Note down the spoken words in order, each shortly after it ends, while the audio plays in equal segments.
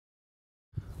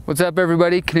What's up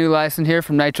everybody, Canoe Lyson here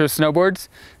from Nitro Snowboards.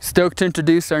 Stoked to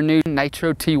introduce our new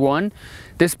Nitro T1.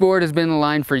 This board has been in the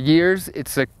line for years.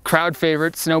 It's a crowd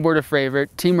favorite, snowboarder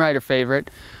favorite, team rider favorite.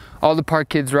 All the park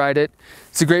kids ride it.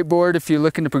 It's a great board if you're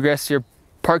looking to progress your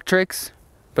park tricks,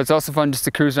 but it's also fun just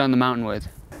to cruise around the mountain with.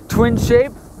 Twin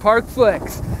shape, Park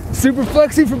Flex. Super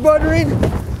flexy for buttering.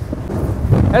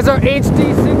 Has our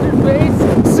HD singered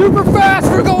base. Super fast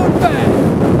for going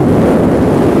fast.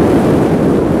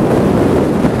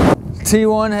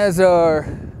 T1 has our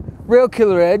rail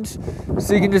killer edge,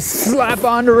 so you can just slap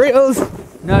onto rails,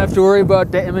 not have to worry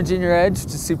about damaging your edge,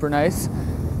 which is super nice.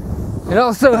 It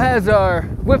also has our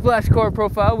whiplash core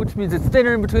profile, which means it's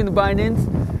thinner in between the bindings,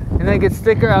 and then it gets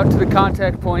thicker out to the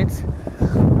contact points,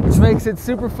 which makes it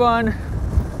super fun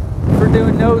for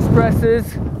doing nose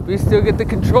presses, but you still get the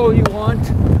control you want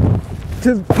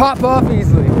to pop off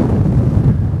easily.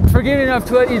 Forgiving enough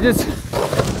to let you just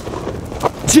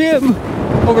jib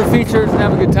over features and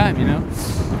have a good time, you know.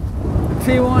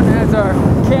 The T1 has our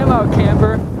cam out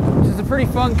camber, which is a pretty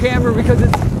fun camber because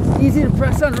it's easy to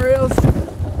press on rails.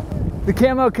 The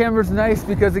cam out camber is nice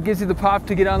because it gives you the pop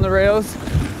to get on the rails.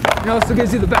 It also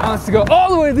gives you the balance to go all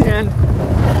the way to the end.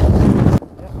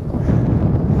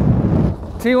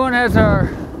 T1 has our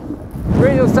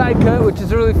radial side cut, which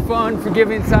is a really fun,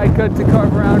 forgiving side cut to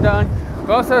carve around on. It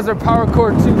also has our Power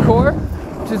Core 2 core,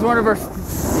 which is one of our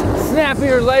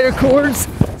snappier, lighter cores,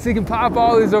 so you can pop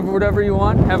all these over whatever you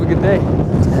want. Have a good day.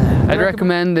 I'd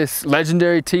recommend this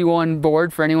legendary T1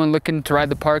 board for anyone looking to ride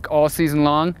the park all season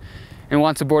long and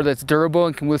wants a board that's durable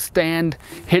and can withstand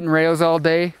hitting rails all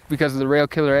day because of the rail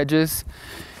killer edges.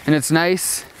 And it's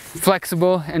nice,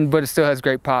 flexible, but it still has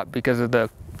great pop because of the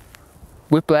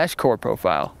whiplash core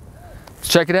profile.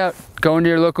 So check it out. Go into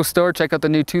your local store, check out the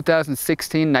new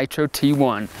 2016 Nitro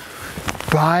T1.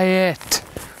 Buy it!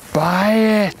 Buy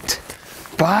it!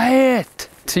 Buy it!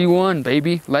 T1,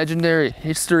 baby. Legendary.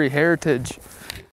 History, heritage.